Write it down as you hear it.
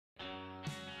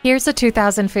Here's a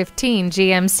 2015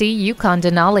 GMC Yukon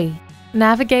Denali.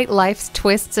 Navigate life's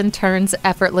twists and turns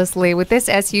effortlessly with this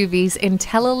SUV's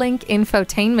IntelliLink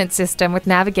infotainment system with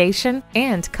navigation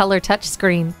and color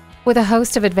touchscreen. With a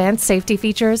host of advanced safety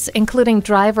features, including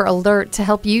driver alert to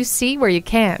help you see where you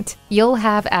can't, you'll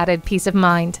have added peace of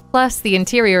mind. Plus, the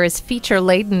interior is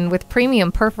feature-laden with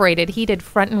premium perforated heated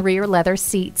front and rear leather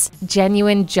seats,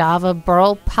 genuine Java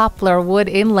burl poplar wood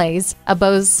inlays, a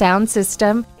Bose sound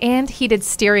system, and heated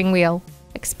steering wheel.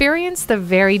 Experience the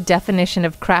very definition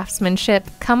of craftsmanship,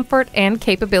 comfort, and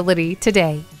capability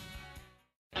today.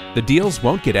 The deals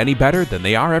won't get any better than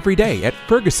they are every day at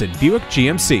Ferguson Buick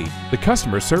GMC. The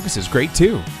customer service is great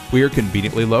too. We are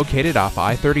conveniently located off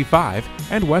I-35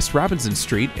 and West Robinson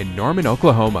Street in Norman,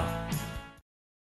 Oklahoma.